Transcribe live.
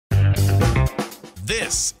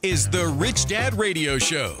This is the Rich Dad Radio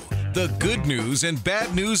Show. The good news and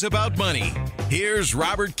bad news about money. Here's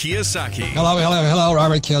Robert Kiyosaki. Hello.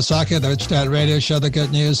 Robert Kiyosaki, the Rich Dad Radio Show, the good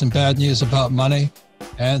news and bad news about money.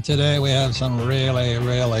 And today we have some really,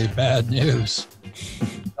 really bad news.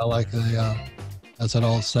 I like that's an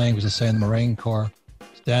old saying we used to say in the Marine Corps,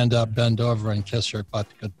 stand up, bend over, and kiss your butt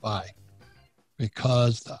goodbye.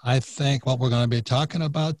 Because I think what we're going to be talking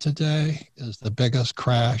about today is the biggest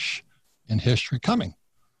crash in history coming.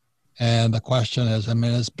 And the question is,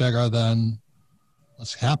 it's bigger than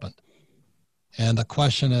what's happened. And the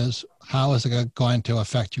question is, how is it going to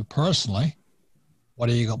affect you personally? What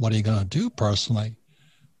are you going to do personally?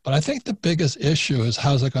 But I think the biggest issue is,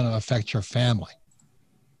 how is it going to affect your family?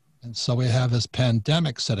 And so we have this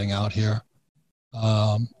pandemic sitting out here.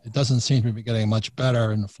 It doesn't seem to be getting much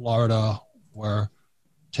better in Florida, where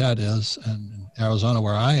Ted is, and in Arizona,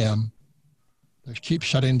 where I am. They keep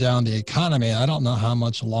shutting down the economy. I don't know how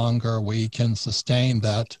much longer we can sustain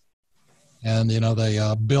that. And,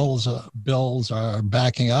 the bills are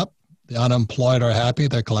backing up. The unemployed are happy.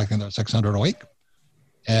 They're collecting their $600 a week.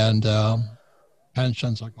 And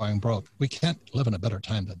pensions are going broke. We can't live in a better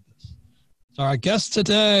time than this. So our guest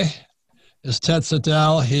today is Ted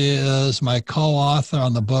Siddell. He is my co-author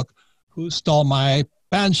on the book, Who Stole My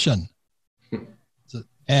Pension?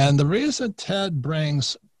 And the reason Ted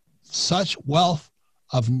brings such wealth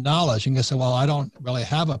of knowledge, you can say, well, I don't really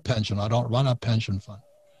have a pension. I don't run a pension fund.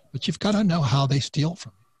 But you've got to know how they steal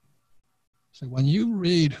from you. So when you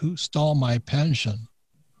read Who Stole My Pension,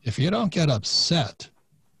 if you don't get upset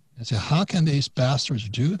and say, how can these bastards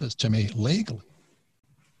do this to me legally?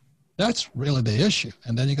 That's really the issue.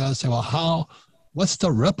 And then you got to say, well, what's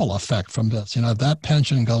the ripple effect from this? If that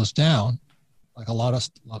pension goes down, like a lot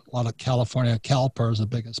of California CalPERS, the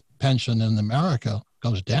biggest pension in America,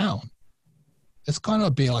 goes down, it's going to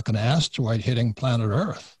be like an asteroid hitting planet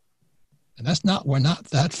Earth. And we're not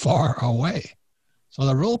that far away. So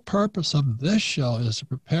the real purpose of this show is to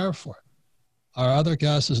prepare for it. Our other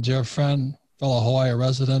guest is a dear friend, fellow Hawaii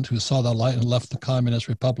resident who saw the light and left the Communist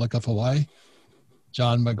Republic of Hawaii,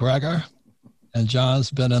 John McGregor. And John's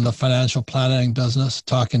been in the financial planning business,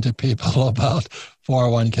 talking to people about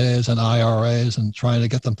 401ks and IRAs and trying to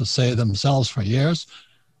get them to save themselves for years.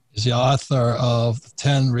 He's the author of the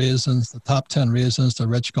top 10 reasons the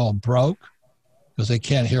rich go broke, because they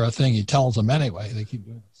can't hear a thing he tells them anyway. They keep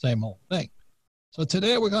doing the same old thing. So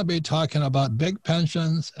today we're going to be talking about big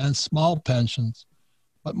pensions and small pensions.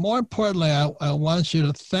 But more importantly, I want you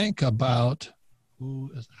to think about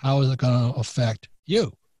how is it going to affect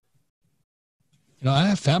you? I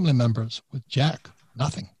have family members with Jack,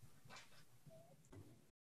 nothing.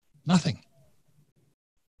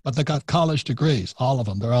 But they got college degrees, all of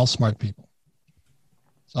them. They're all smart people.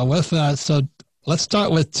 So with that, let's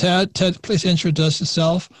start with Ted. Ted, please introduce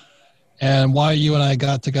yourself and why you and I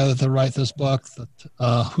got together to write this book,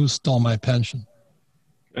 Who Stole My Pension?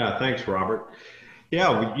 Yeah, thanks, Robert.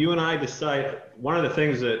 Yeah, you and I decided, one of the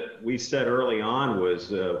things that we said early on was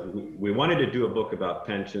we wanted to do a book about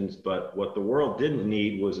pensions, but what the world didn't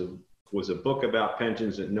need was a book about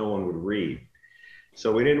pensions that no one would read.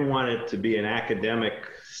 So we didn't want it to be an academic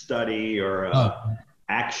study or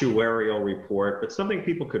actuarial report, but something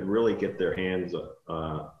people could really get their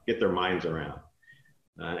minds around.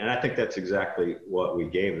 And I think that's exactly what we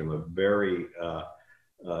gave them, a very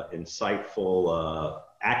insightful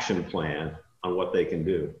action plan on what they can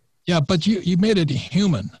do. Yeah, but you made it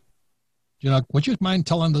human. Would you mind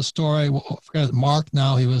telling the story? Forget Mark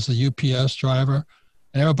now, he was a UPS driver.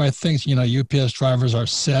 And everybody thinks, UPS drivers are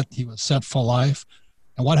set. He was set for life.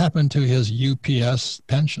 And what happened to his UPS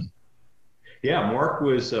pension? Yeah, Mark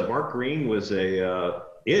Green is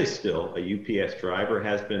still a UPS driver,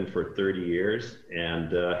 has been for 30 years.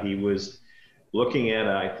 And he was looking at,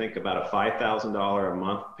 I think, about a $5,000 a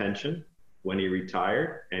month pension when he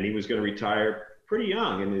retired. And he was going to retire pretty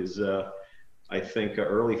young in his, I think,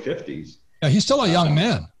 early 50s. Yeah, he's still a young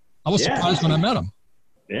man. I was surprised when I met him.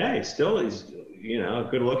 Yeah, he's a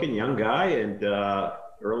good looking young guy, and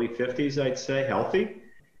early 50s, I'd say, healthy.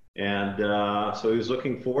 And so he was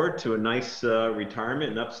looking forward to a nice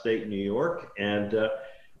retirement in upstate New York. And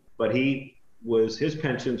but his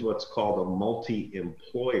pension's what's called a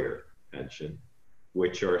multi-employer pension,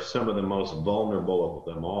 which are some of the most vulnerable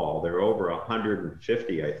of them all. There are over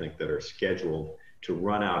 150, I think, that are scheduled to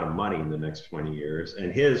run out of money in the next 20 years.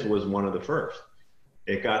 And his was one of the first.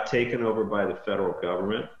 It got taken over by the federal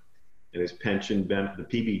government, and his pension, the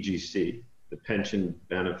PBGC, the Pension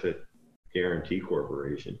Benefit Guarantee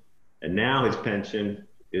Corporation. And now his pension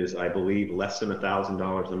is, I believe, less than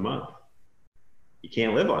 $1,000 a month. You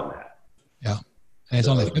can't live on that. Yeah. And he's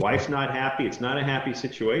So only his 50. wife's not happy. It's not a happy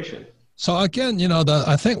situation. So again,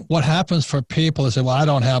 I think what happens for people is that, well, I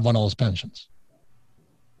don't have one of those pensions,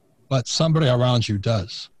 but somebody around you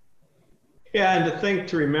does. Yeah, and the thing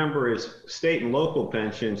to remember is state and local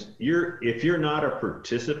pensions, if you're not a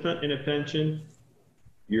participant in a pension,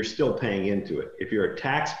 you're still paying into it. If you're a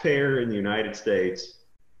taxpayer in the United States,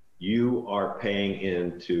 you are paying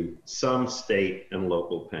into some state and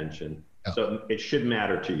local pension. Yeah. So it should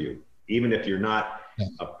matter to you. Even if you're not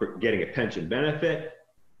getting a pension benefit,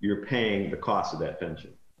 you're paying the cost of that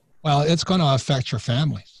pension. Well, it's going to affect your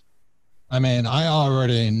families. I mean, I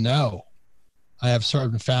already know I have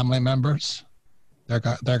certain family members. They're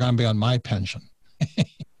going to be on my pension.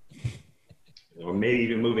 Or maybe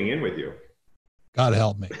even moving in with you. God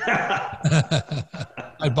help me.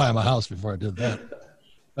 I'd buy him a house before I did that.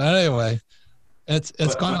 But anyway,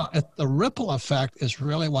 the ripple effect is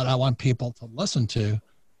really what I want people to listen to,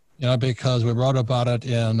 because we wrote about it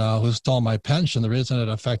in Who Stole My Pension. The reason it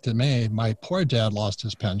affected me, my poor dad lost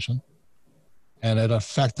his pension, and it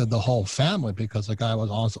affected the whole family because the guy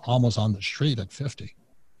was almost on the street at 50.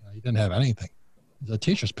 He didn't have anything. It was a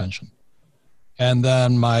teacher's pension. And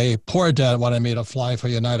then my poor dad wanted me to fly for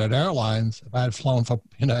United Airlines. If I had flown for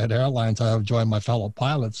United Airlines, I would have joined my fellow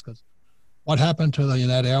pilots, because what happened to the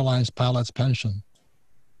United Airlines pilot's pension?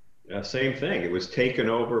 Same thing. It was taken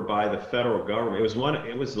over by the federal government.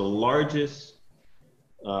 It was the largest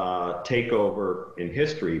takeover in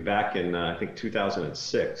history back in, I think,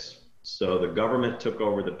 2006. So the government took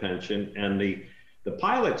over the pension, and the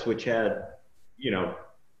pilots, which had,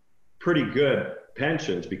 pretty good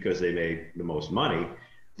pensions because they made the most money,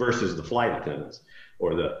 versus the flight attendants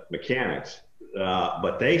or the mechanics.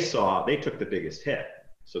 But they took the biggest hit.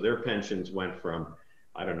 So their pensions went from,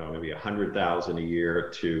 I don't know, maybe 100,000 a year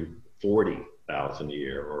to 40,000 a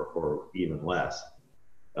year, or even less.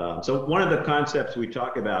 So one of the concepts we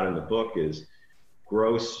talk about in the book is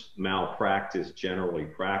gross malpractice, generally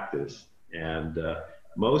practiced. And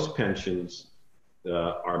most pensions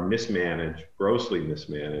are mismanaged, grossly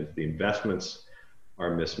mismanaged. The investments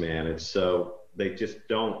are mismanaged. So they just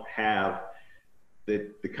don't have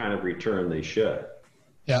the kind of return they should.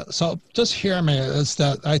 Yeah, so just hear me, is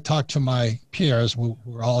that I talked to my peers who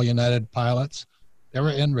were all United pilots. They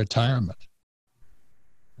were in retirement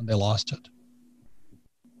when they lost it.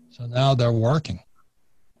 So now they're working,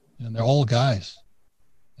 and they're old guys,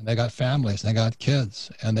 and they got families, and they got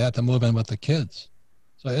kids, and they have to move in with the kids.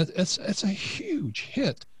 So it's a huge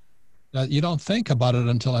hit that you don't think about it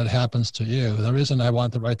until it happens to you. The reason I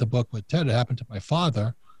wanted to write the book with Ted, it happened to my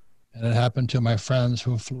father, and it happened to my friends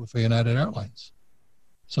who flew for United Airlines.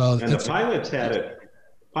 So and the pilots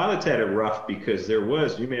had it rough because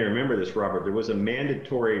you may remember this, Robert, there was a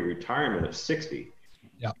mandatory retirement of 60.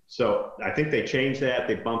 Yeah. So I think they changed that.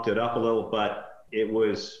 They bumped it up a little, but it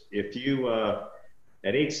was, if you,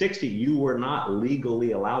 at age 60, you were not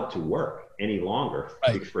legally allowed to work any longer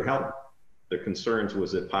for health. The concerns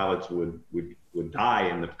was that pilots would die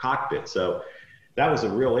in the cockpit. So that was a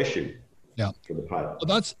real issue. Yeah. For the pilot.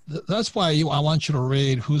 Well, that's why I want you to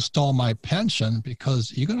read Who Stole My Pension,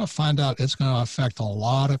 because you're going to find out it's going to affect a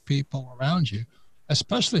lot of people around you,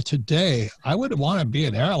 especially today. I would want to be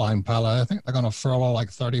an airline pilot. I think they're going to furlough like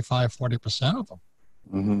 35-40% of them.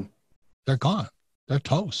 Mm-hmm. They're gone. They're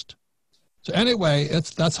toast. So anyway,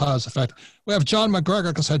 that's how it's affected. We have John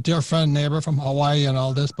McGregor, because a dear friend, neighbor from Hawaii and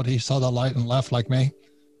all this, but he saw the light and left like me,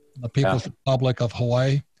 the People's Republic of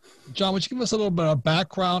Hawaii. John, would you give us a little bit of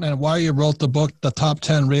background and why you wrote the book, The Top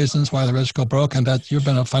 10 Reasons Why the Rich Go Broke, and that you've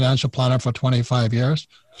been a financial planner for 25 years?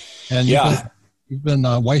 And you've been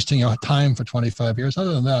wasting your time for 25 years.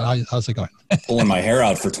 Other than that, how's it going? Pulling my hair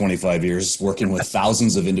out for 25 years, working with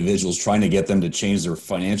thousands of individuals, trying to get them to change their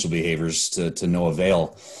financial behaviors to no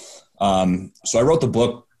avail. So I wrote the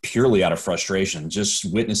book purely out of frustration,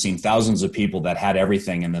 just witnessing thousands of people that had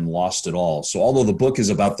everything and then lost it all. So although the book is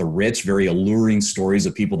about the rich, very alluring stories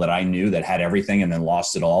of people that I knew that had everything and then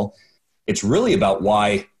lost it all, it's really about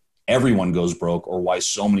why everyone goes broke or why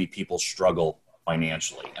so many people struggle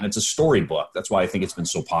financially. And it's a story book. That's why I think it's been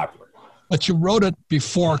so popular. But you wrote it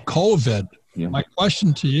before COVID. Yeah. My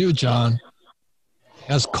question to you, John,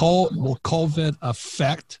 will COVID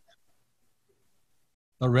affect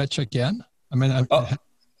the rich again? I mean,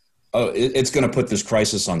 it's going to put this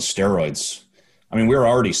crisis on steroids. I mean, we were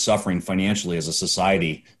already suffering financially as a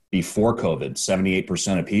society before COVID.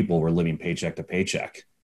 78% of people were living paycheck to paycheck.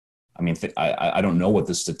 I mean, I don't know what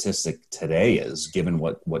the statistic today is, given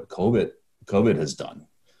what COVID has done,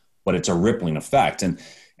 but it's a rippling effect. And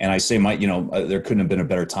I say, there couldn't have been a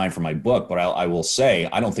better time for my book, but I will say,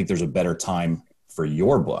 I don't think there's a better time for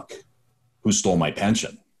your book, Who Stole My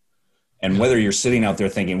Pension. And whether you're sitting out there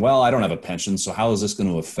thinking, well, I don't have a pension, so how is this going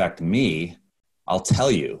to affect me? I'll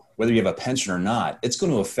tell you, whether you have a pension or not, it's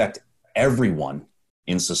going to affect everyone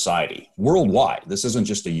in society worldwide. This isn't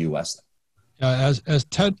just a U.S. thing. As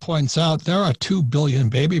Ted points out, there are 2 billion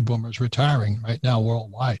baby boomers retiring right now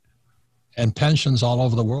worldwide, and pensions all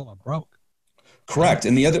over the world are broke. Correct.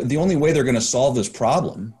 And the only way they're going to solve this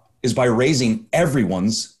problem is by raising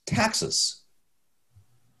everyone's taxes.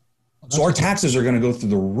 So our taxes are going to go through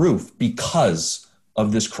the roof because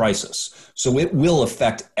of this crisis. So it will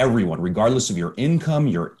affect everyone, regardless of your income,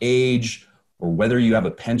 your age, or whether you have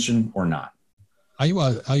a pension or not. Are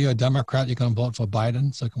you a Democrat? You going to vote for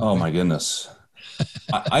Biden? Oh my goodness.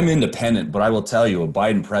 I'm independent, but I will tell you a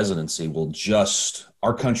Biden presidency will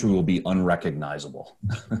our country will be unrecognizable,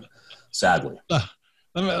 sadly.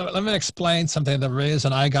 Let me explain something. The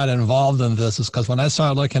reason I got involved in this is because when I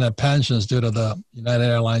started looking at pensions due to the United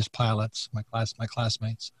Airlines pilots, my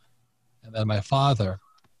classmates, and then my father,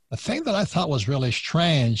 the thing that I thought was really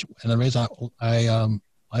strange, and the reason I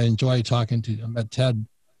enjoyed talking to, I met Ted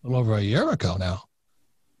a little over a year ago now,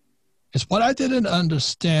 is what I didn't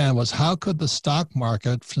understand was how could the stock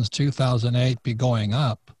market since 2008 be going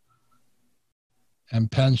up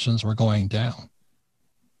and pensions were going down?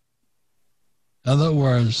 In other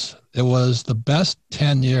words, it was the best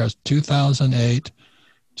 10 years, 2008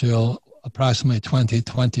 till approximately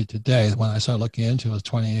 2020 today, when I started looking into it was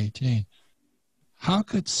 2018. How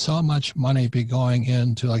could so much money be going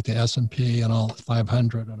into like the S&P and all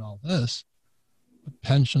 500 and all this, but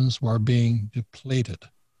pensions were being depleted?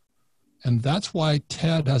 And that's why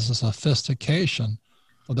Ted has a sophistication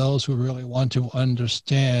for those who really want to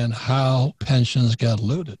understand how pensions get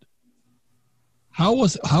looted. How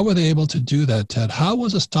were they able to do that, Ted? How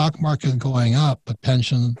was the stock market going up, but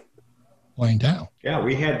pension going down? Yeah,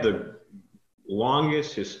 we had the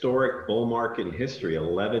longest historic bull market in history,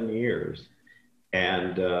 11 years.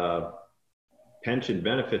 And pension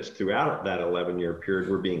benefits throughout that 11-year period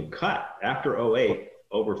were being cut. After 2008,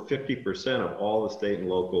 over 50% of all the state and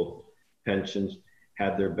local pensions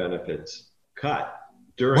had their benefits cut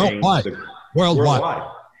during worldwide.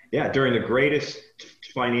 Yeah, during the greatest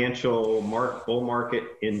financial bull market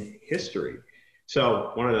in history.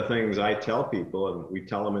 So one of the things I tell people, and we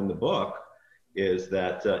tell them in the book, is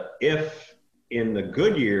that if in the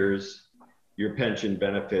good years your pension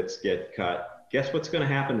benefits get cut, guess what's going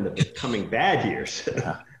to happen in the coming bad years?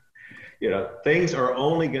 Things are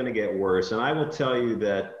only going to get worse. And I will tell you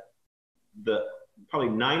that probably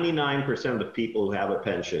 99% of the people who have a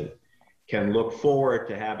pension can look forward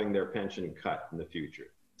to having their pension cut in the future.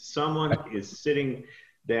 Someone is sitting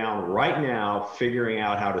down right now figuring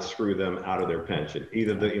out how to screw them out of their pension,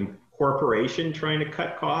 either the corporation trying to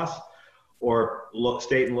cut costs or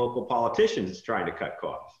state and local politicians trying to cut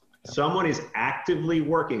costs. Someone is actively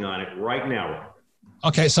working on it right now.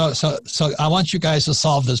 Okay, so I want you guys to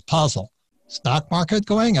solve this puzzle. Stock market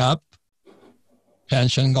going up,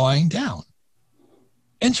 pension going down.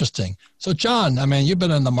 Interesting. So John, I mean, you've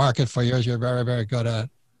been in the market for years. You're very, very good at it.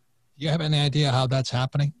 Do you have any idea how that's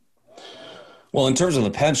happening? Well, in terms of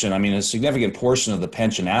the pension, I mean, a significant portion of the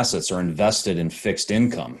pension assets are invested in fixed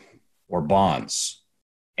income or bonds.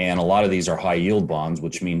 And a lot of these are high yield bonds,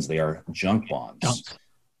 which means they are junk bonds.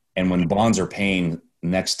 And when bonds are paying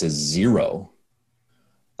next to zero,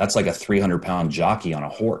 that's like a 300-pound jockey on a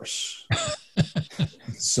horse.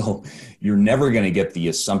 So you're never going to get the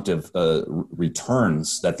assumptive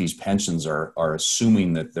returns that these pensions are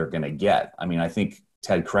assuming that they're going to get. I mean, I think,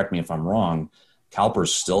 Ted, correct me if I'm wrong, CalPERS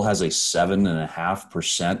still has a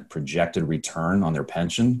 7.5% projected return on their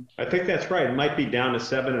pension. I think that's right. It might be down to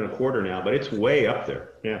 7.25% now, but it's way up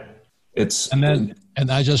there. Yeah.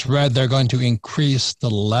 And I just read they're going to increase the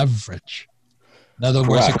leverage. In other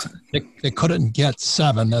words, they couldn't get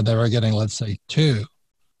 7, they were getting, let's say, 2.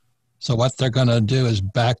 So what they're going to do is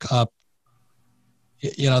back up.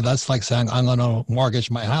 That's like saying I'm going to mortgage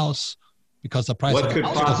my house because the price. What could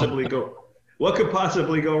possibly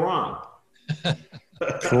go wrong?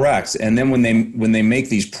 Correct. And then when they make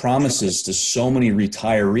these promises to so many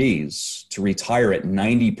retirees to retire at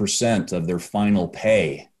 90% of their final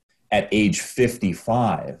pay at age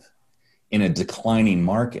 55 in a declining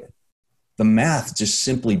market, the math just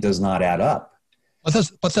simply does not add up.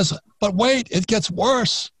 But wait, it gets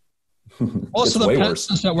worse. Most of the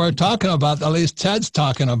pensions that we're talking about, at least Ted's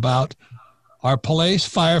talking about, are police,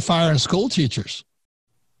 firefighter, and school teachers.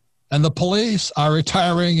 And the police are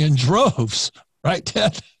retiring in droves, right,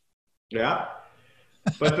 Ted? Yeah.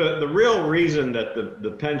 But the real reason that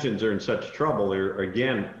the pensions are in such trouble are,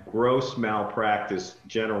 again, gross malpractice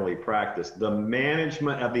generally practiced. The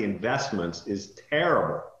management of the investments is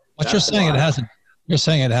terrible. You're saying it hasn't. You're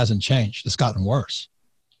saying it hasn't changed. It's gotten worse.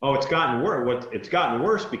 Oh, it's gotten worse. It's gotten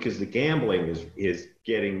worse because the gambling is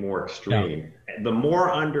getting more extreme. Yeah. The more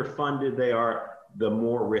underfunded they are, the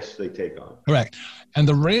more risks they take on. Correct. And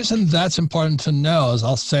the reason that's important to know is,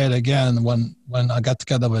 I'll say it again, when I got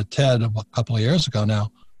together with Ted a couple of years ago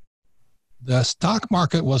now, the stock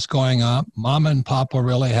market was going up. Mom and Pop were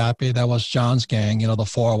really happy. That was John's gang, the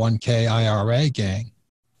 401k IRA gang.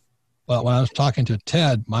 But when I was talking to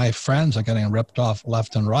Ted, my friends are getting ripped off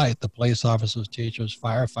left and right. The police officers, teachers,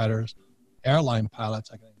 firefighters, airline pilots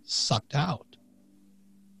are getting sucked out.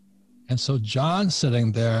 And so John's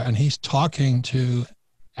sitting there and he's talking to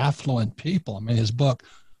affluent people. I mean, his book,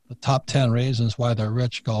 The Top 10 Reasons Why the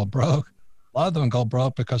Rich Go Broke, a lot of them go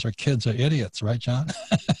broke because their kids are idiots, right, John?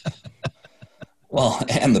 Well,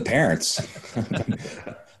 and the parents.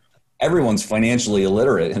 Everyone's financially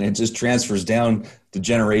illiterate, and it just transfers down to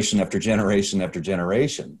generation after generation after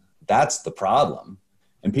generation. That's the problem.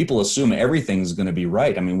 And people assume everything's going to be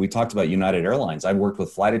right. I mean, we talked about United Airlines. I worked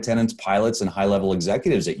with flight attendants, pilots, and high-level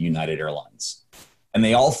executives at United Airlines. And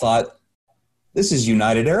they all thought, this is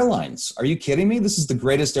United Airlines. Are you kidding me? This is the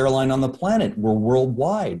greatest airline on the planet. We're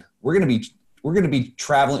worldwide. We're going to be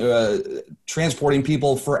traveling, transporting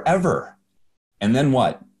people forever. And then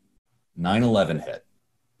what? 9/11 hit.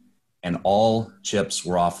 And all chips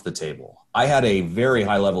were off the table. I had a very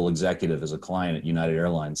high-level executive as a client at United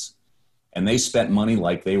Airlines, and they spent money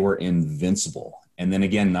like they were invincible. And then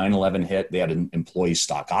again, 9/11 hit. They had employee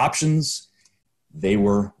stock options. They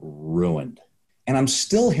were ruined. And I'm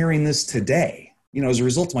still hearing this today. As a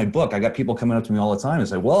result of my book, I got people coming up to me all the time and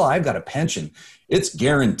say, well, I've got a pension. It's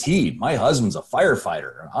guaranteed. My husband's a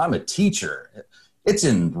firefighter. I'm a teacher. It's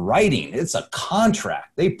in writing. It's a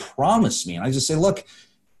contract. They promised me. And I just say, look,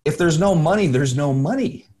 if there's no money, there's no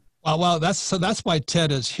money. Well, that's why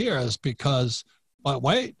Ted is here, is because, but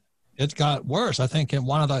wait, it got worse. I think in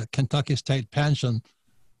one of the Kentucky State pension,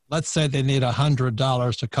 let's say they need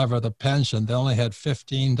 $100 to cover the pension. They only had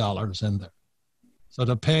 $15 in there. So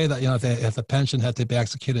to pay that, if the pension had to be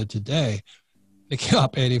executed today, they came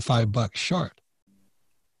up $85 short.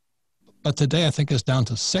 But today, I think it's down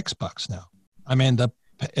to $6 now. I mean,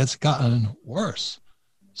 it's gotten worse.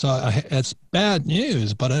 So it's bad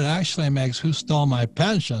news, but it actually makes Who Stole My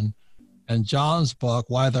Pension and John's book,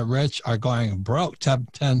 Why the Rich Are Going Broke,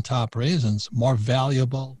 10 Top Reasons, more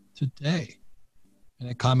valuable today.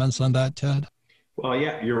 Any comments on that, Ted? Well,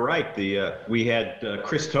 yeah, you're right. We had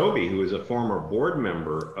Chris Tobey, who is a former board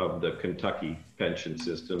member of the Kentucky pension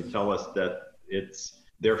system, tell us that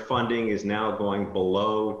their funding is now going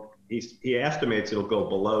below, he estimates it'll go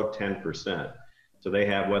below 10%. So they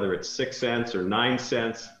have, whether it's 6 cents or 9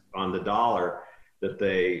 cents on the dollar that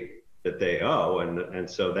they owe, and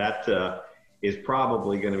so that is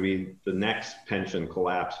probably going to be the next pension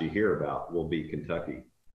collapse you hear about, will be Kentucky.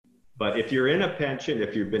 But if you're in a pension,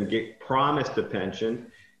 if you've been promised a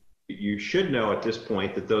pension, you should know at this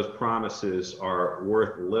point that those promises are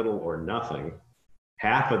worth little or nothing.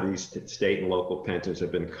 Half of these state and local pensions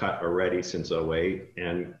have been cut already since 2008,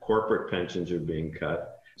 and corporate pensions are being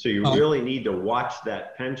cut. So you really need to watch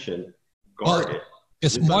that pension, guard it.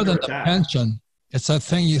 It's more than the pension. It's that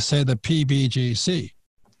thing you say, the PBGC,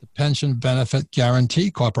 the Pension Benefit Guarantee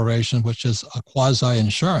Corporation, which is a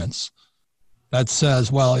quasi-insurance that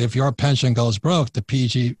says, well, if your pension goes broke, the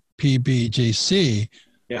PBGC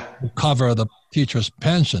will cover the teacher's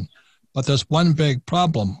pension. But there's one big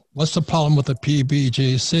problem. What's the problem with the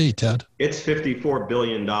PBGC, Ted? It's $54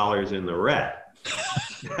 billion in the red.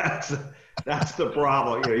 That's the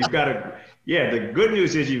problem. You've got the good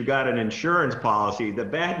news is you've got an insurance policy. The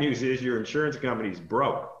bad news is your insurance company's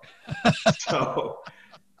broke. So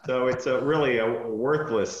it's really a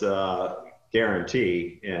worthless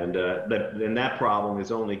guarantee. And that problem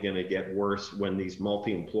is only going to get worse when these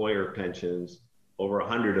multi-employer pensions, over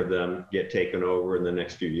 100 of them, get taken over in the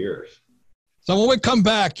next few years. So when we come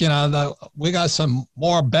back, we got some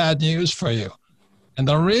more bad news for you. And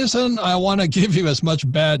the reason I want to give you as much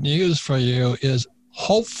bad news for you is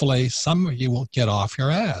hopefully some of you will get off your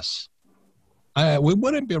ass. I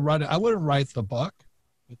wouldn't write the book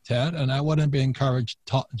with Ted, and I wouldn't be encouraged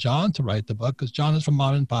John to write the book, because John is from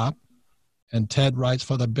mom and pop, and Ted writes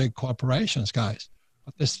for the big corporations, guys.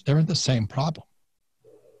 But they're in the same problem.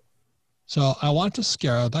 So I want to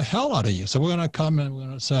scare the hell out of you. So we're going to come and we're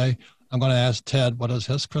going to say, I'm going to ask Ted, what does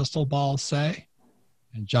his crystal ball say?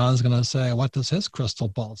 And John's going to say, what does his crystal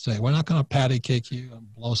ball say? We're not going to patty cake you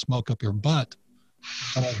and blow smoke up your butt.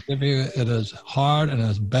 I'm going to give you it as hard and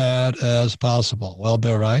as bad as possible. We'll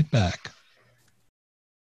be right back.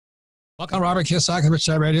 Welcome to Robert Kiyosaki, The Rich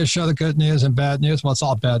Dad Radio Show, the good news and bad news. Well, it's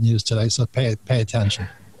all bad news today, so pay attention.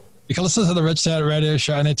 You can listen to the Rich Dad Radio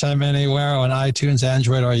Show anytime, anywhere on iTunes,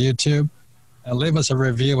 Android, or YouTube. And leave us a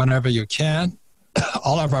review whenever you can.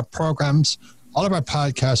 All of our programs, all of our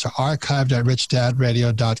podcasts are archived at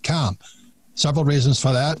richdadradio.com. Several reasons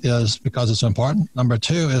for that is because it's important. Number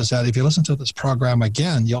two is that if you listen to this program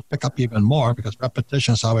again, you'll pick up even more because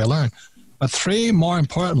repetition is how we learn. But three, more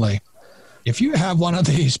importantly, if you have one of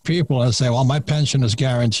these people and say, well, my pension is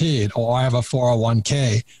guaranteed, or I have a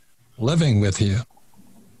 401k living with you,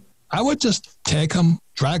 I would just take them,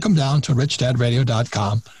 drag them down to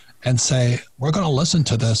richdadradio.com and say, we're going to listen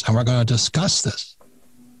to this and we're going to discuss this.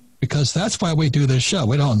 Because that's why we do this show.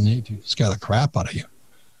 We don't need to scare the crap out of you.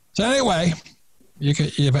 So anyway,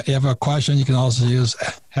 if you have a question, you can also use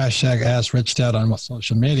hashtag AskRichDad on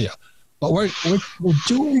social media. But we're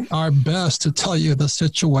doing our best to tell you the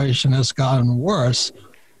situation has gotten worse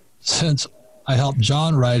since I helped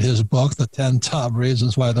John write his book, The 10 Top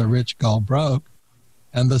Reasons Why the Rich Go Broke.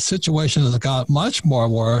 And the situation has got much more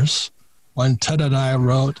worse when Ted and I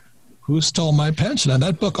wrote Who Stole My Pension? And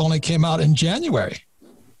that book only came out in January.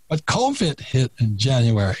 But COVID hit in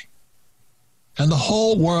January. And the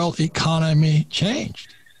whole world economy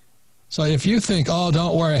changed. So if you think, oh,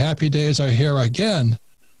 don't worry, happy days are here again,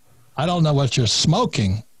 I don't know what you're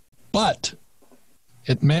smoking, but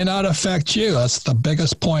it may not affect you. That's the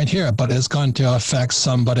biggest point here, but it's going to affect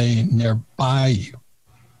somebody nearby you.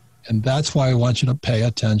 And that's why I want you to pay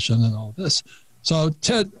attention and all this. So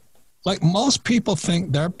Ted, like most people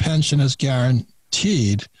think their pension is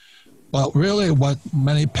guaranteed, but really what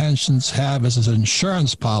many pensions have is an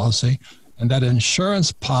insurance policy. And that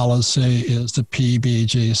insurance policy is the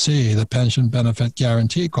PBGC, the Pension Benefit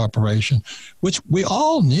Guarantee Corporation, which we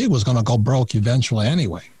all knew was going to go broke eventually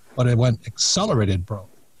anyway, but it went accelerated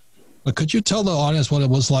broke. But could you tell the audience what it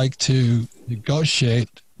was like to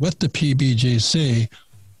negotiate with the PBGC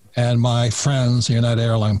and my friends, the United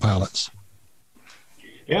Airline pilots?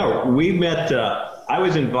 Yeah, we met, I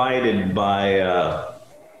was invited by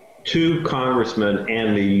two congressmen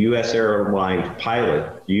and the U.S. Airlines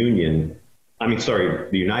Pilot Union, the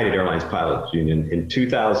United Airlines Pilots Union in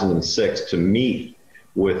 2006 to meet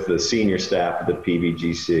with the senior staff of the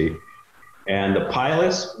PBGC. And the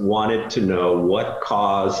pilots wanted to know what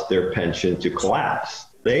caused their pension to collapse.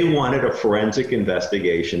 They wanted a forensic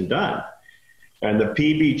investigation done. And the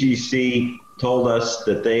PBGC told us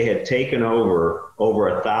that they had taken over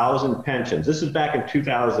 1,000 pensions. This is back in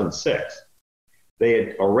 2006. They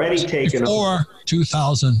had already taken before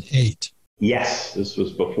 2008. Yes, this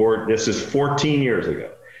was before. This is 14 years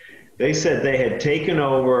ago. They said they had taken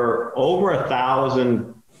over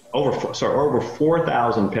 4,000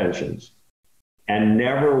 pensions and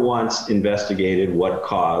never once investigated what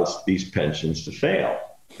caused these pensions to fail.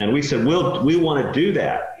 And we said, we want to do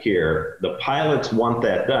that here. The pilots want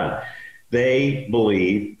that done. They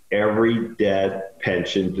believe every dead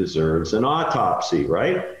pension deserves an autopsy,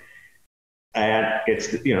 right? And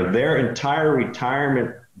it's, their entire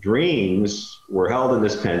retirement dreams were held in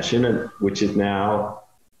this pension, and which is now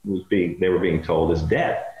they were being told is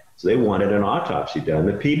dead. So they wanted an autopsy done.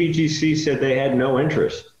 The PBGC said they had no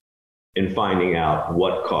interest in finding out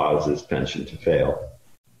what caused this pension to fail.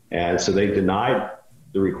 And so they denied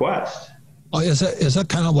the request. Oh, is that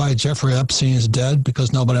kind of why Jeffrey Epstein is dead?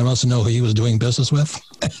 Because nobody wants to know who he was doing business with?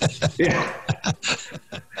 Yeah.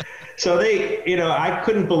 So I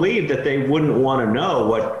couldn't believe that they wouldn't want to know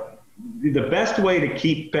what the best way to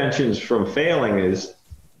keep pensions from failing is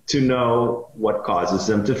to know what causes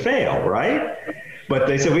them to fail, right? But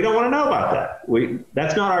they said, we don't want to know about that.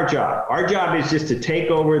 That's not our job. Our job is just to take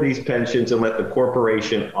over these pensions and let the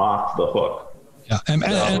corporation off the hook. Yeah, and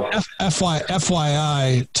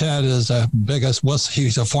FYI, Ted is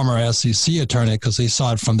he's a former SEC attorney because he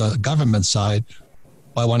saw it from the government side.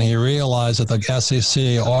 But when he realized that the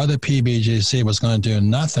SEC or the PBGC was going to do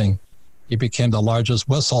nothing, he became the largest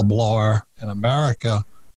whistleblower in America,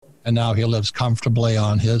 and now he lives comfortably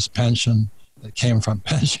on his pension that came from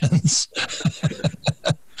pensions.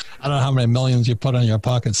 I don't know how many millions you put in your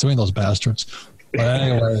pocket suing those bastards. But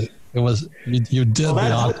anyway, it was you did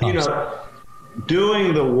the autopsy.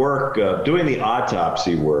 Doing the work, doing the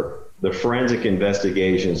autopsy work, the forensic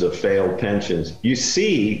investigations of failed pensions, you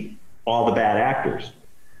see all the bad actors.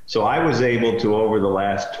 So I was able to, over the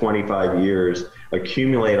last 25 years,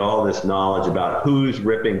 accumulate all this knowledge about who's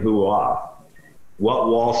ripping who off, what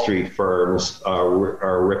Wall Street firms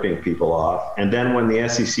are ripping people off. And then when the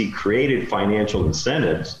SEC created financial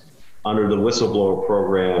incentives under the whistleblower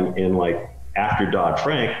program after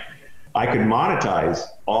Dodd-Frank, I could monetize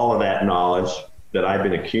all of that knowledge that I've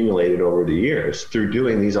been accumulated over the years through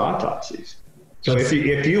doing these autopsies. So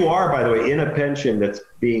if you are, by the way, in a pension that's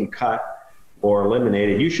being cut or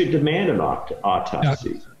eliminated, you should demand an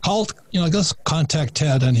autopsy. Yeah. Just contact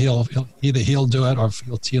Ted, and he'll do it, or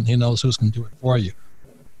he knows who's going to do it for you.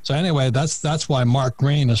 So anyway, that's why Mark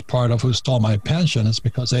Green is part of Who Stole My Pension, is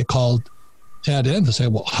because they called Ted in to say,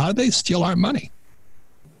 well, how did they steal our money?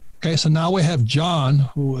 Okay, so now we have John,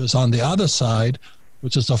 who is on the other side,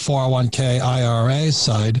 which is the 401k IRA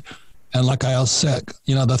side. And like I said,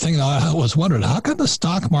 the thing that I was wondering, how can the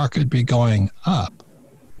stock market be going up,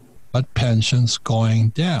 but pensions going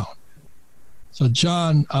down? So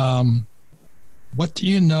John, what do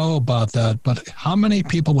you know about that? But how many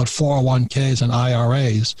people with 401ks and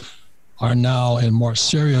IRAs are now in more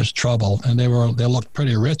serious trouble? And they looked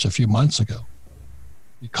pretty rich a few months ago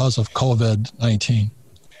because of COVID-19.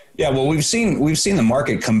 Yeah, well, we've seen the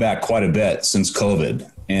market come back quite a bit since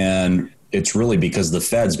COVID, and it's really because the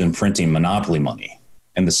Fed's been printing monopoly money,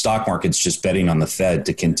 and the stock market's just betting on the Fed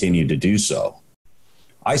to continue to do so.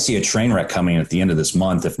 I see a train wreck coming at the end of this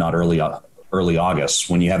month, if not early August,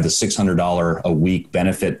 when you have the $600 a week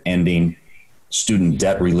benefit ending, student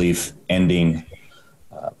debt relief ending,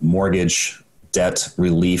 mortgage debt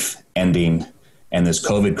relief ending, and this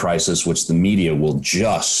COVID crisis, which the media will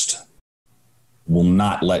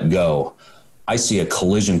not let go. I see a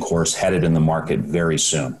collision course headed in the market very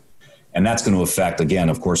soon. And that's going to affect, again,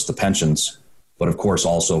 of course, the pensions, but of course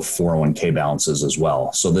also 401k balances as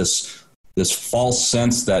well. So this false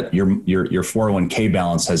sense that your 401k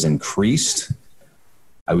balance has increased,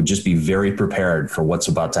 I would just be very prepared for what's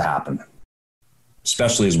about to happen,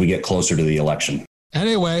 especially as we get closer to the election.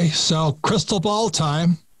 Anyway, so crystal ball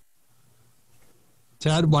time.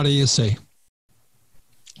 Ted, what do you see?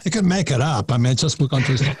 You can make it up. I mean, we're going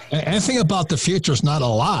to anything about the future is not a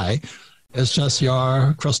lie. It's just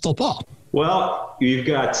your crystal ball. Well, you've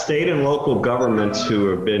got state and local governments who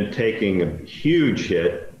have been taking a huge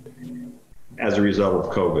hit as a result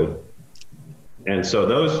of COVID. And so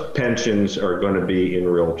those pensions are going to be in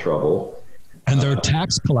real trouble. And their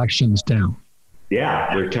tax collections down.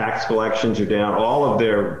 Yeah, their tax collections are down. All of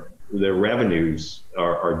their revenues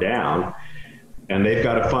are down. And they've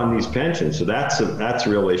got to fund these pensions. So that's a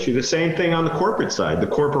real issue. The same thing on the corporate side. The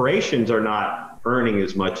corporations are not earning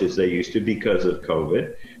as much as they used to because of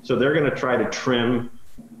COVID. So they're going to try to trim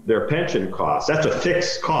their pension costs. That's a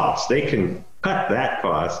fixed cost. They can cut that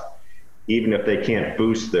cost even if they can't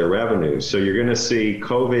boost their revenues. So you're going to see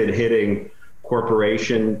COVID hitting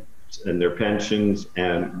corporations and their pensions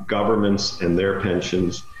and governments and their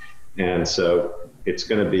pensions. And so it's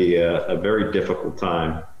going to be a very difficult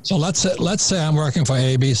time. So let's say I'm working for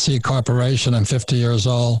ABC Corporation. I'm 50 years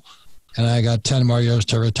old, and I got 10 more years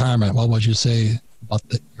to retirement. What would you say about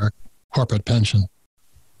your corporate pension?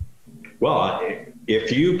 Well,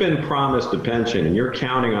 if you've been promised a pension and you're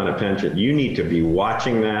counting on a pension, you need to be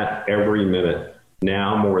watching that every minute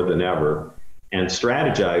now more than ever and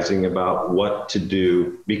strategizing about what to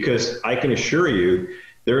do, because I can assure you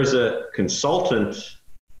there's a consultant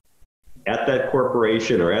at that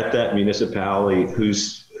corporation or at that municipality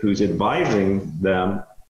who's advising them,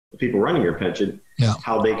 the people running your pension,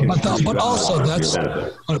 how they can. But also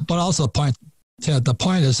the point, Ted. The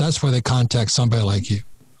point is that's where they contact somebody like you,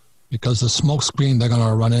 because the smoke screen they're going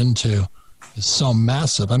to run into is so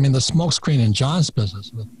massive. I mean, the smoke screen in John's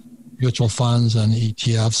business with mutual funds and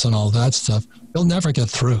ETFs and all that stuff, you'll never get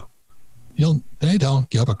through. They don't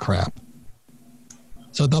give a crap.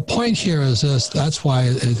 So the point here is this. That's why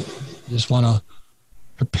you just want to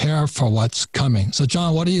prepare for what's coming. So,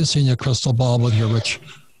 John, what do you see in your crystal ball with your rich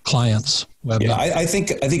clients? Yeah, I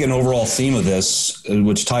think an overall theme of this,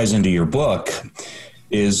 which ties into your book,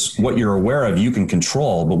 is what you're aware of you can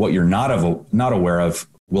control, but what you're not aware of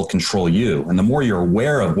will control you. And the more you're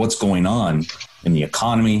aware of what's going on in the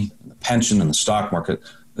economy, the pension, and the stock market,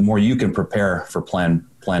 the more you can prepare for Plan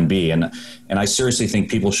B. And I seriously think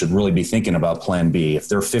people should really be thinking about Plan B. If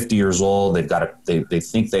they're 50 years old, they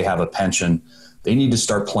think they have a pension, they need to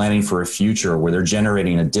start planning for a future where they're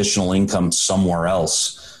generating additional income somewhere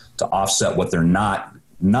else to offset what they're not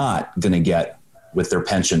going to get with their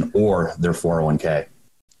pension or their 401k.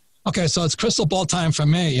 Okay, so it's crystal ball time for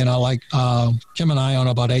me. Kim and I own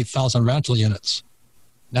about 8,000 rental units.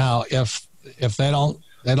 Now, if they don't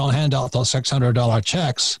hand out those $600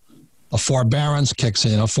 checks, the forbearance kicks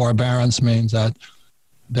in. Forbearance means that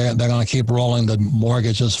they're going to keep rolling the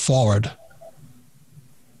mortgages forward.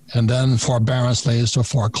 And then forbearance leads to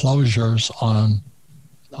foreclosures on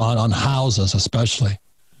houses, especially.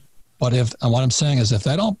 But what I'm saying is if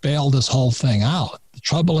they don't bail this whole thing out, the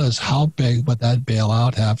trouble is how big would that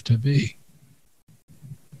bailout have to be?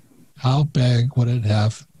 How big would it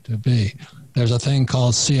have to be? There's a thing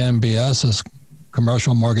called CMBS,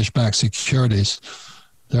 commercial mortgage-backed securities.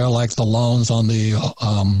 They're like the loans on the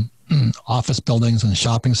office buildings and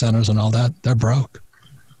shopping centers and all that. They're broke.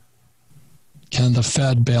 Can the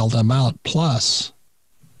Fed bail them out? Plus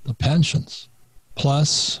the pensions,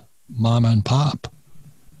 plus mom and pop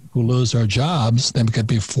who lose their jobs. They could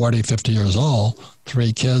be 40, 50 years old,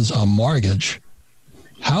 3 kids, a mortgage.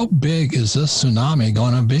 How big is this tsunami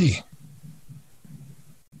going to be?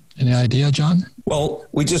 Any idea, John? Well,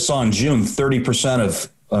 we just saw in June, 30%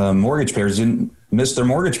 of mortgage payers didn't miss their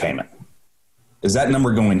mortgage payment. Is that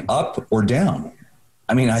number going up or down?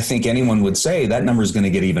 I mean, I think anyone would say that number is going to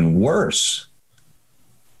get even worse.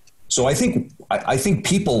 So I think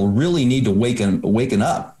people really need to waken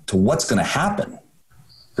up to what's going to happen,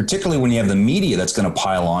 particularly when you have the media that's going to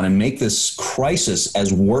pile on and make this crisis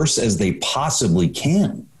as worse as they possibly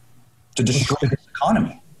can to destroy the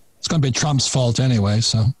economy. It's going to be Trump's fault anyway,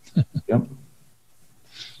 so. Yep.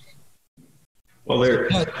 Well,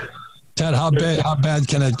 Ted, how bad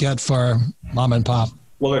can it get for mom and pop?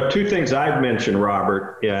 Well, there are 2 things I've mentioned,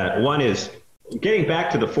 Robert. One is getting back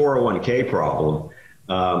to the 401k problem.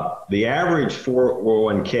 The average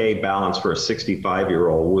 401k balance for a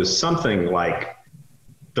 65-year-old was something like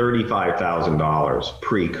 $35,000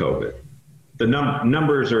 pre-COVID. The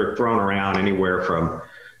numbers are thrown around anywhere from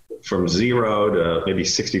 0 to maybe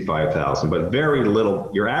 65,000, but very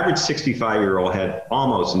little. Your average 65-year-old had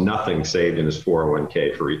almost nothing saved in his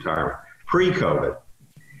 401k for retirement pre-COVID.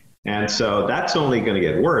 And so that's only going to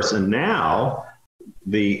get worse. And now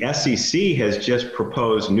the SEC has just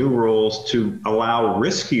proposed new rules to allow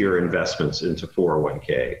riskier investments into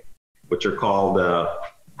 401k, which are called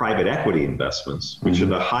private equity investments, which are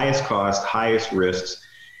the highest cost, highest risks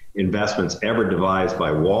investments ever devised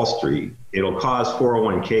by Wall Street. It'll cause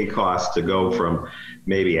 401k costs to go from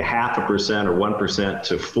maybe 0.5% or 1%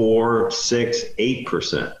 to 4, 6,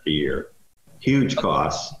 8% a year. Huge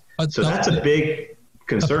costs. So that's a big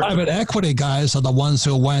concern. The private equity guys are the ones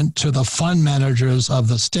who went to the fund managers of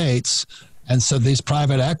the states and said these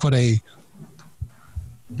private equity,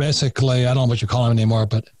 basically, I don't know what you call them anymore,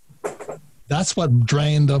 but that's what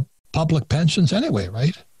drained the public pensions anyway,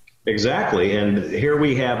 right? Exactly. And here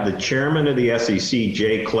we have the chairman of the SEC,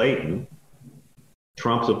 Jay Clayton,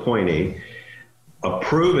 Trump's appointee,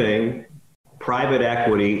 approving private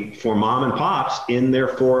equity for mom and pops in their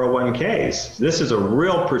 401ks. This is a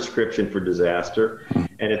real prescription for disaster.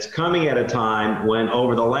 And it's coming at a time when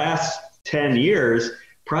over the last 10 years,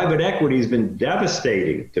 private equity has been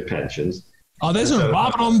devastating to pensions. Oh, this is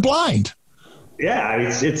robbing them blind. Yeah,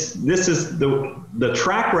 this is the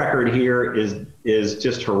track record here is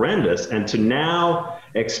just horrendous, and to now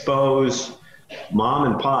expose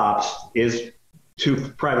mom and pops to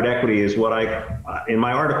private equity is what in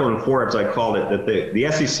my article in Forbes I called it that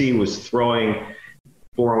the SEC was throwing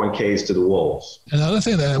 401ks to the wolves. Another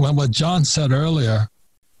thing that what John said earlier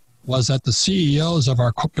was that the CEOs of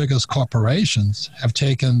our biggest corporations have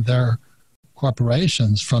taken their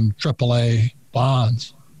corporations from AAA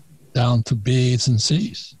bonds down to B's and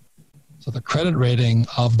C's. So the credit rating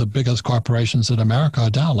of the biggest corporations in America are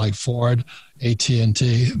down, like Ford,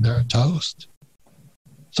 AT&T, they're toast.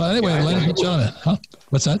 So anyway, ladies and gentlemen,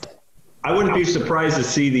 what's that? I wouldn't be surprised to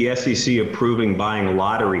see the SEC approving buying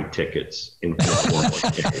lottery tickets in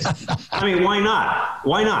 401ks. I mean, why not?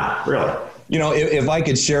 Why not, really? You know, if I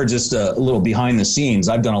could share just a little behind the scenes,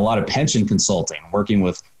 I've done a lot of pension consulting, working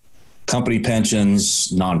with company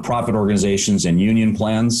pensions, nonprofit organizations, and union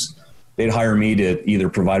plans. They'd hire me to either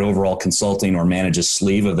provide overall consulting or manage a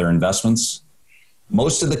sleeve of their investments.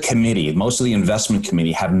 Most of the investment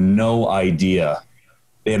committee have no idea.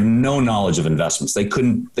 They have no knowledge of investments. They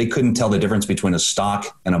couldn't tell the difference between a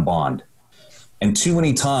stock and a bond. And too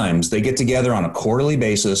many times they get together on a quarterly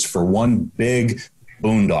basis for one big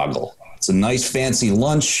boondoggle. It's a nice fancy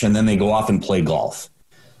lunch, and then they go off and play golf.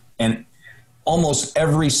 And almost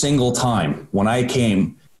every single time when I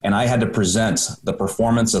came and I had to present the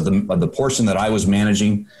performance of the portion that I was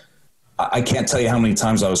managing, I can't tell you how many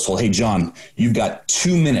times I was told, hey, John, you've got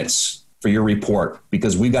 2 minutes for your report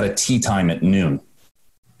because we've got a tea time at noon.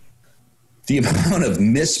 The amount of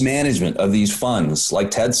mismanagement of these funds, like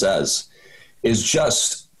Ted says, is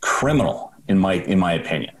just criminal in my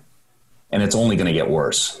opinion. And it's only going to get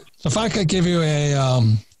worse. So if I could give you a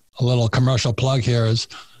little commercial plug here is,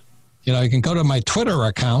 you can go to my Twitter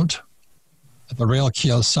account, The Real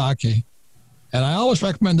Kiyosaki, and I always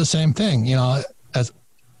recommend the same thing, as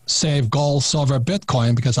save gold, silver,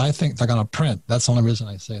 Bitcoin, because I think they're going to print. That's the only reason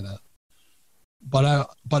I say that.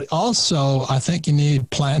 But also, I think you need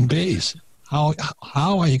plan Bs.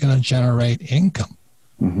 How are you going to generate income?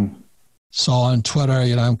 Mm-hmm. So on Twitter,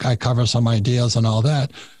 I cover some ideas and all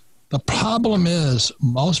that. The problem is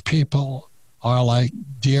most people are like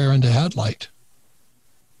deer in the headlight,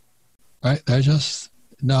 right? They're just,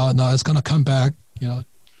 no, it's going to come back. You know,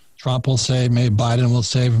 Trump will save me. Biden will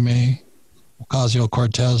save me.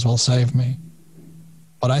 Ocasio-Cortez will save me.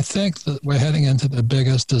 But I think that we're heading into the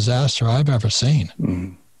biggest disaster I've ever seen.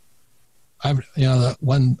 Mm-hmm.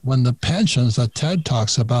 When the pensions that Ted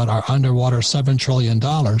talks about are underwater $7 trillion,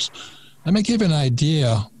 let me give you an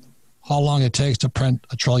idea how long it takes to print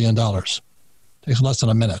 $1 trillion. It takes less than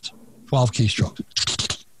a minute, 12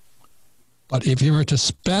 keystrokes. But if you were to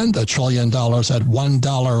spend $1 trillion at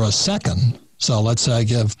 $1 a second, so let's say I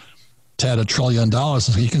give Ted $1 trillion,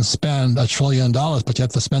 so you can spend $1 trillion, but you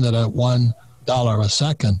have to spend it at $1 a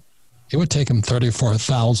second, it would take him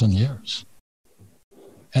 34,000 years.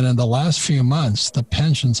 And in the last few months, the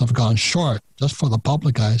pensions have gone short, just for the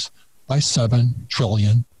public guys, by $7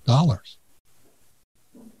 trillion. That's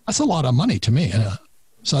a lot of money to me.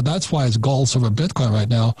 So that's why it's gold, silver, Bitcoin right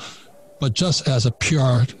now, but just as a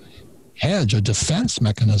pure hedge, a defense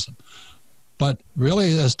mechanism. But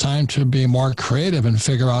really, it's time to be more creative and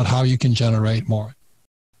figure out how you can generate more,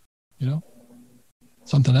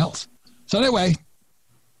 something else. So anyway,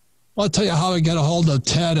 I'll tell you how we get a hold of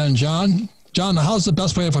Ted and John. John, how's the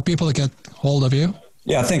best way for people to get hold of you?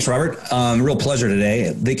 Yeah, thanks, Robert. Real pleasure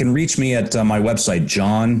today. They can reach me at my website,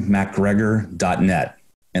 johnmacgregor.net,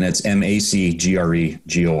 and it's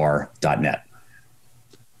MACGREGOR.net.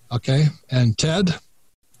 Okay, and Ted?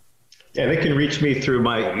 Yeah, they can reach me through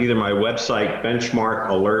either my website,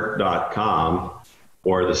 benchmarkalert.com,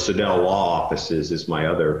 or the Siddell Law Offices is my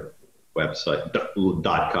other website,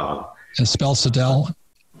 .com. And spell Siddell?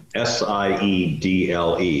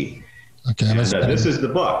 SIEDLE. Okay. And this is the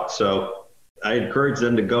book. So I encourage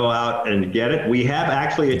them to go out and get it. We have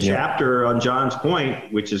actually a chapter on John's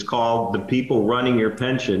point, which is called "The People Running Your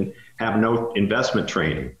Pension Have No Investment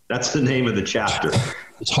Training." That's the name of the chapter.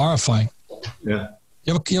 It's horrifying. Yeah.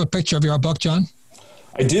 You have a picture of your book, John?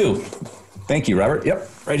 I do. Thank you, Robert.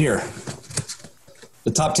 Yep, right here.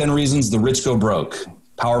 The top 10 reasons the rich go broke.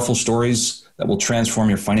 Powerful stories that will transform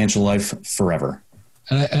your financial life forever.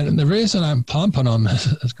 And the reason I'm pumping them is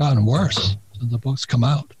it's gotten worse since the books come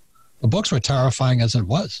out. The books were terrifying as it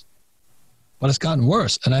was, but it's gotten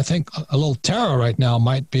worse. And I think a little terror right now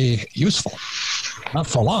might be useful. Not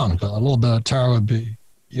for long, but a little bit of terror would be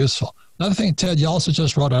useful. Another thing, Ted, you also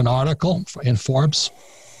just wrote an article in Forbes.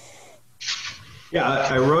 Yeah,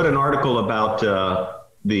 I wrote an article about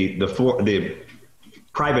the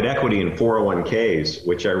private equity in 401ks,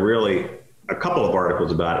 which a couple of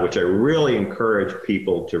articles about it, which I really encourage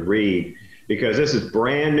people to read, because this is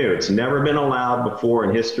brand new. It's never been allowed before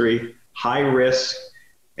in history, high risk,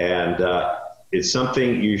 and it's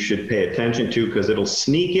something you should pay attention to because it'll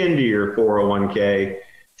sneak into your 401k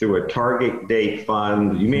through a target date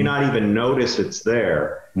fund. You may not even notice it's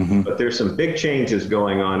there, but there's some big changes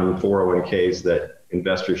going on in 401ks that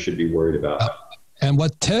investors should be worried about. And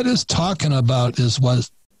what Ted is talking about is what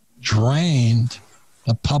drained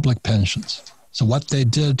the public pensions. So what they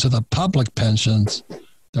did to the public pensions,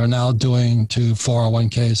 they're now doing to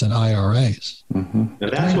 401ks and IRAs. And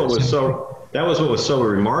that's what was so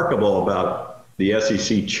remarkable about the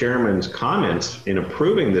SEC chairman's comments in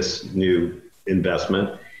approving this new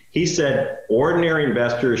investment. He said ordinary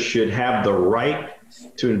investors should have the right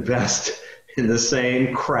to invest in the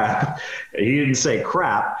same crap. He didn't say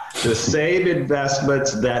crap, the same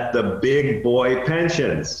investments that the big boy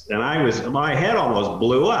pensions. And my head almost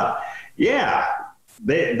blew up. Yeah,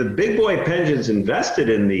 the big boy pensions invested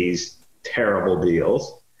in these terrible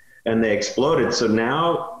deals and they exploded. So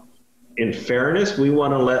now, in fairness, we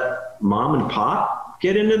want to let mom and pop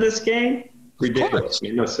get into this game? Ridiculous.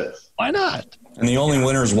 Made no sense. Why not? And the only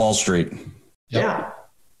winner is Wall Street. Yep. Yeah.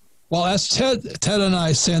 Well, as Ted and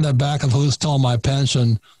I say in the back of Who Stole My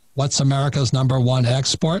Pension, what's America's number one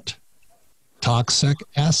export? Toxic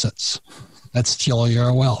assets that steal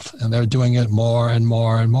your wealth. And they're doing it more and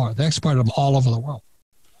more and more. They export them all over the world.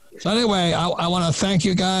 So anyway, I want to thank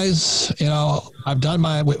you guys. We've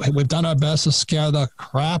done our best to scare the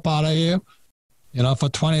crap out of you. For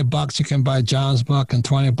 $20, you can buy John's book, and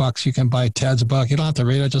 $20, you can buy Ted's book. You don't have to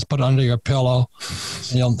read it. Just put it under your pillow,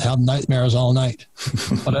 and you'll have nightmares all night.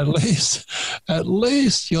 But at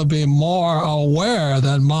least you'll be more aware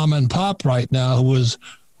than mom and pop right now who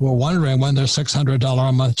are wondering when their $600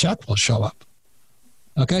 a month check will show up.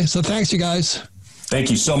 Okay, so thanks, you guys.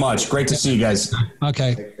 Thank you so much. Great to see you guys.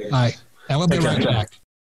 Okay, all right. And we'll be right back.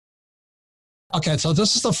 Okay, so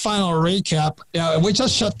this is the final recap. Yeah, we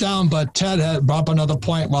just shut down, but Ted had brought up another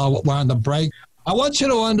point while we're on the break. I want you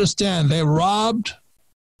to understand they robbed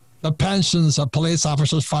the pensions of police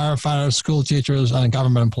officers, firefighters, school teachers, and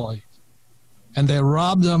government employees. and they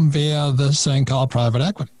robbed them via this thing called private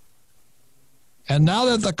equity. And now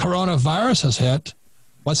that the coronavirus has hit,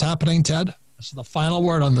 what's happening, Ted? This is the final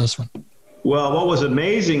word on this one. Well, what was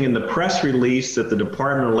amazing in the press release that the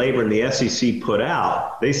Department of Labor and the SEC put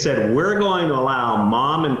out, they said, we're going to allow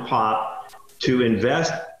mom and pop to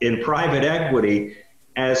invest in private equity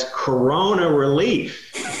as corona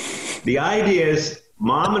relief. The idea is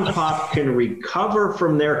mom and pop can recover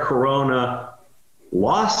from their corona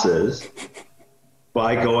losses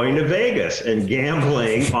by going to Vegas and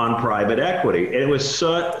gambling on private equity. And it was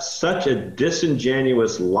such a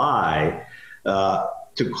disingenuous lie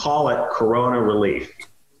to call it corona relief.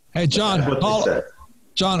 Hey, John,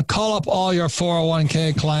 call up all your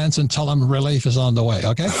 401k clients and tell them relief is on the way,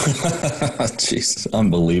 okay? Jeez,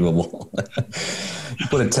 unbelievable.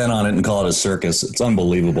 Put a 10 on it and call it a circus. It's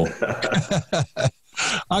unbelievable.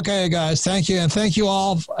 Okay, guys, thank you. And thank you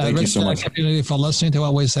all, thank you so much, community, for listening to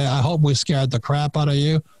what we say. I hope we scared the crap out of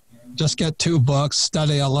you. Just get 2 books,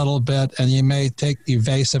 study a little bit, and you may take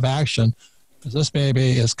evasive action because this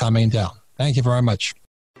baby is coming down. Thank you very much.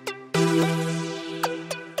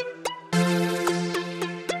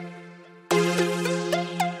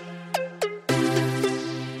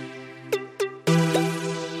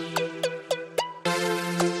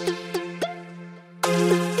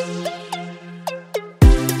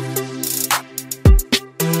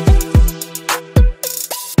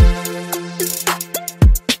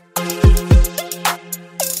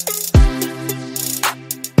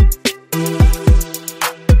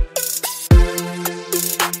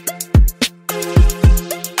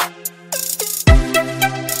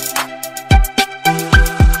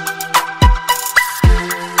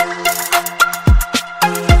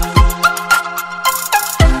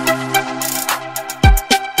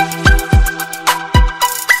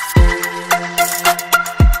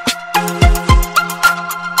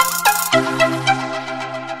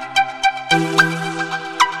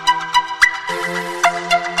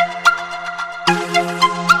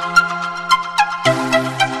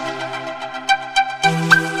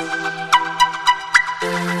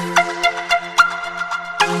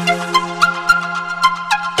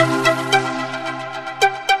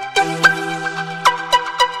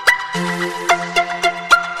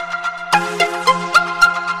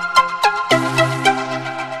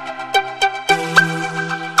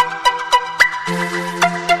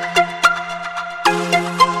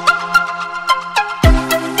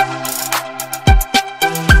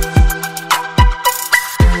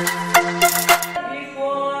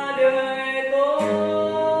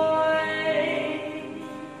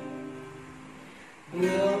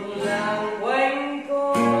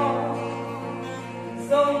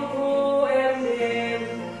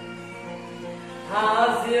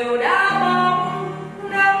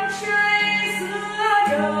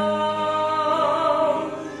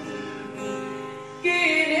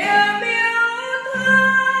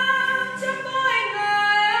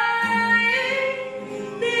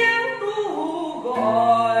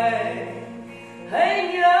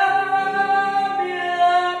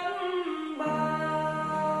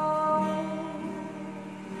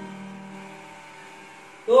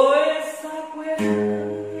 Tôi xác quyết